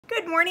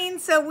Good morning.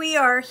 So we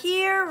are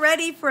here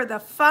ready for the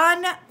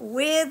fun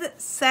with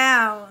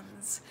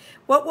sounds.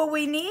 What will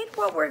we need?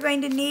 Well, we're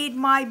going to need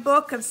my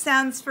book of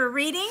sounds for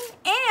reading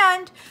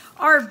and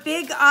our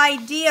big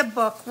idea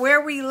book where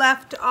we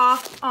left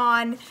off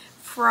on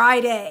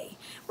Friday.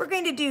 We're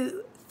going to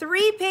do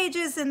 3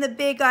 pages in the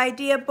big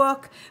idea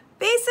book,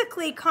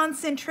 basically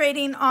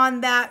concentrating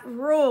on that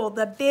rule,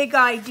 the big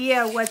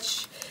idea,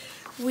 which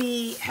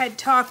we had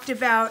talked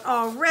about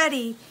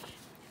already.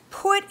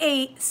 Put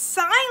a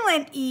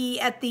silent E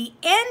at the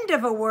end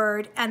of a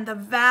word and the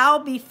vowel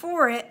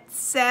before it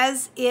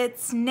says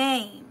its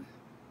name.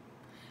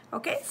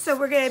 Okay, so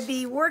we're going to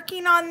be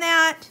working on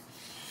that.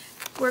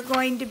 We're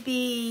going to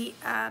be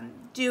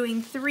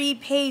doing 3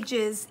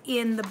 pages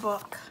in the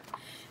book.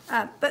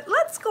 But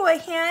let's go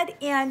ahead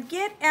and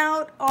get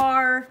out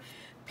our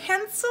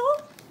pencil,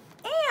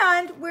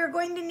 and we're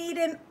going to need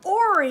an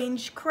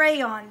orange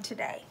crayon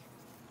today.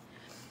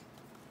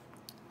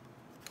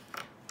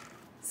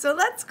 So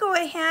let's go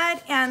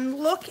ahead and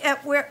look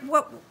at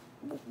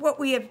what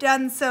we have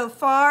done so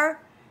far.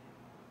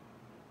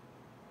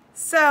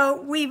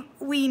 So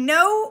we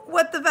know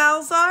what the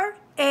vowels are,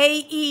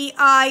 A, E,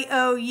 I,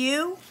 O,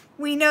 U.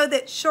 We know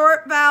that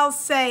short vowels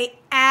say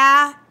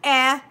a,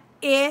 I,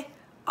 a.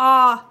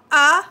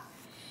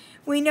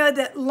 We know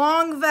that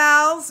long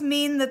vowels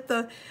mean that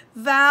the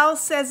vowel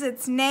says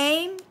its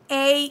name,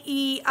 A,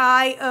 E,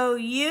 I, O,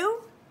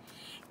 U.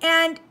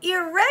 And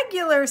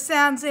irregular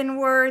sounds in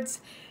words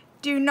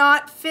do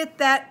not fit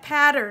that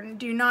pattern,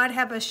 do not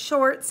have a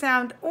short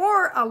sound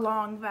or a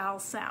long vowel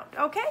sound,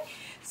 okay?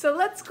 So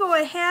let's go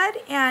ahead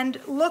and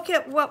look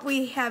at what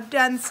we have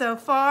done so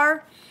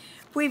far.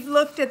 We've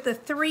looked at the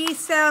 3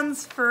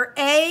 sounds for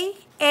A.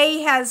 A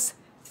has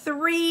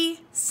 3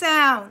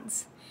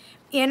 sounds.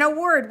 In a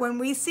word, when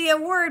we see a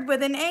word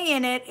with an A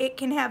in it, it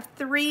can have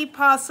 3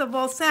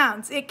 possible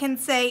sounds. It can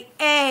say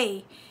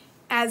A,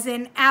 as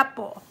in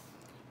apple.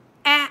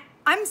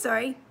 I'm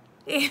sorry.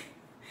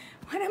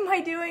 What am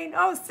I doing?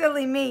 Oh,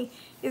 silly me.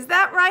 Is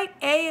that right?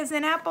 A as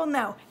in apple?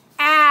 No.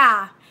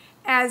 A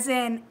as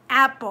in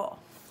apple.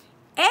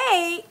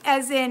 A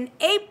as in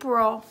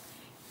April,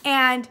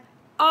 and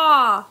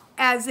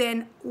as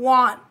in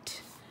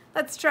want.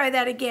 Let's try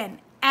that again.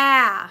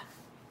 A,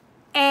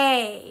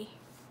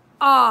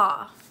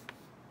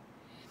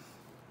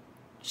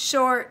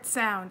 short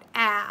sound,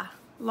 A.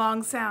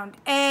 Long sound,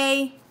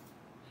 A.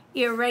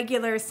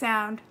 Irregular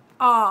sound,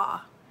 A.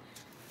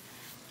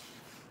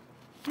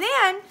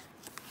 Then,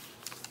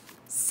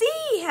 C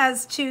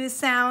has 2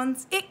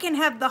 sounds. It can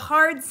have the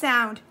hard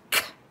sound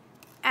k,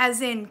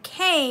 as in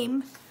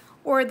came,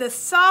 or the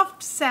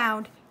soft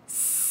sound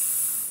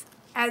s,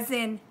 as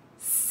in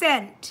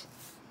scent.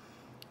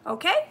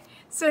 Okay,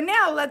 so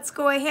now let's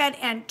go ahead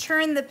and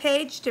turn the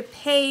page to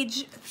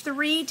page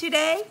 3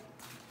 today.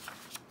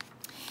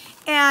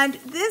 And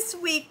this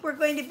week we're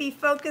going to be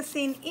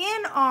focusing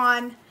in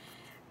on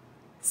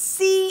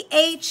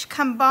CH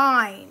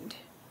combined.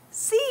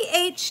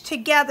 CH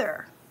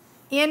together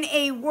in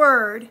a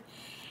word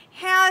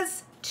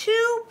has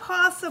 2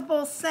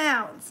 possible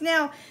sounds.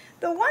 Now,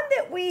 the one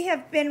that we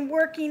have been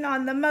working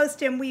on the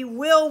most, and we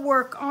will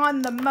work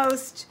on the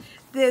most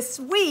this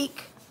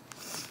week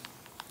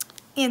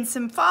in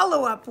some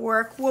follow-up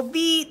work, will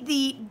be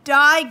the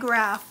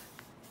digraph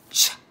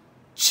ch,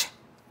 ch,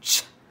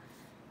 ch,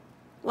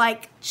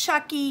 like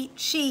Chuck E.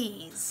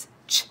 Cheese,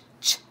 ch,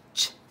 ch,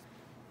 ch,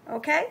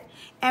 okay?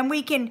 And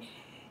we can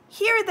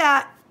hear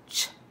that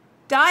ch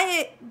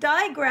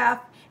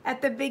digraph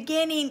at the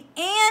beginning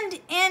and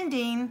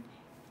ending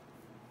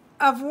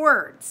of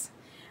words.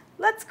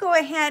 Let's go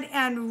ahead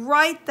and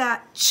write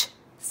that ch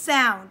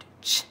sound,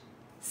 ch,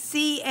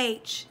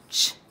 C-H,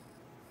 ch.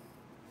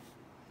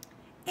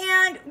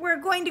 And we're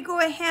going to go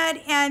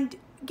ahead and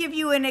give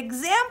you an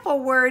example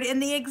word,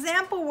 and the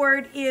example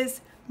word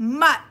is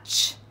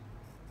much.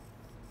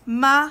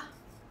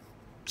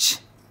 Much.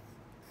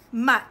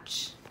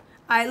 Much.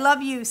 I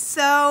love you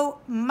so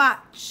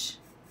much.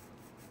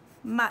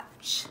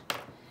 Much.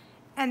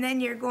 And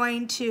then you're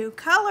going to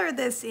color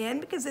this in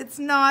because it's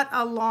not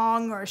a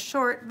long or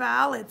short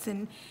vowel. It's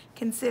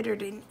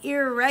considered an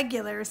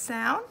irregular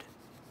sound.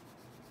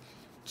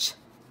 Ch,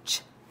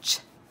 ch, ch,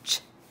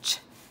 ch, ch.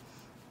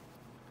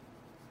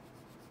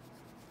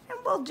 And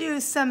we'll do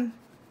some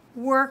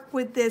work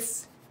with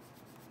this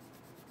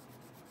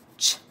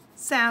ch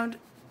sound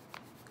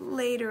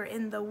later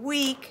in the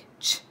week.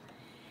 Ch.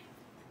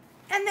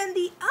 And then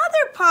the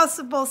other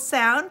possible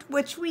sound,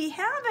 which we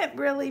haven't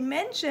really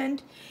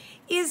mentioned,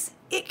 is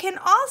it can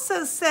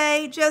also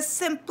say just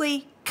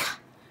simply k,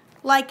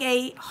 like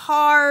a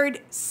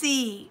hard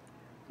C,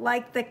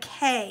 like the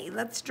K.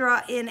 Let's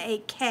draw in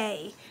a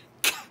K.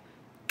 K,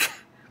 k.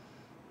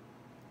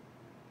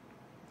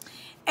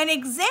 An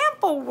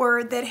example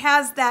word that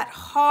has that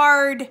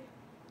hard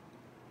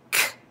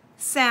k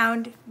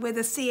sound with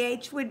a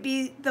CH would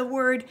be the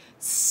word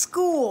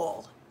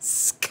school.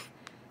 Sk,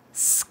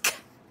 sk,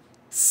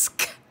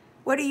 sk.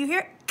 What do you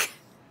hear? K,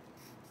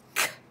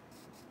 k,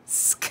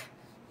 sk.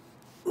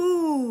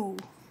 Ooh,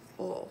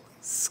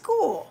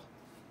 school.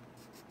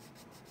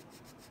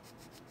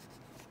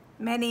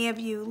 Many of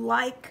you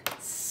like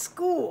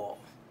school.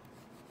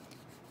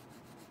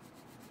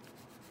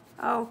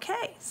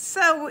 Okay,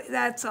 so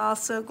that's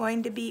also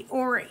going to be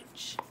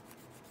orange.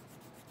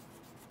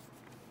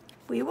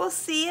 We will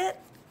see it,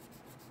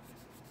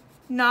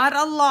 not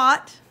a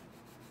lot.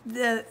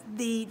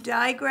 The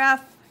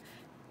digraph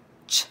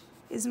ch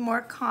is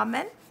more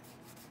common.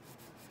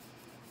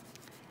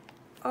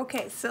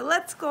 Okay, so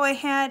let's go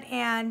ahead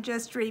and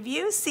just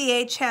review.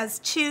 CH has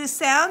two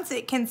sounds.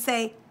 It can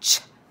say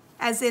ch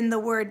as in the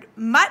word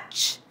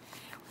much,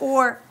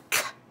 or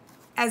k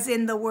as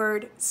in the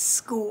word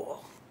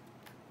school.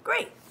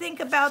 Great, think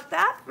about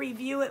that,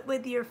 review it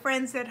with your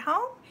friends at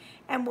home,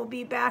 and we'll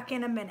be back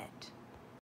in a minute.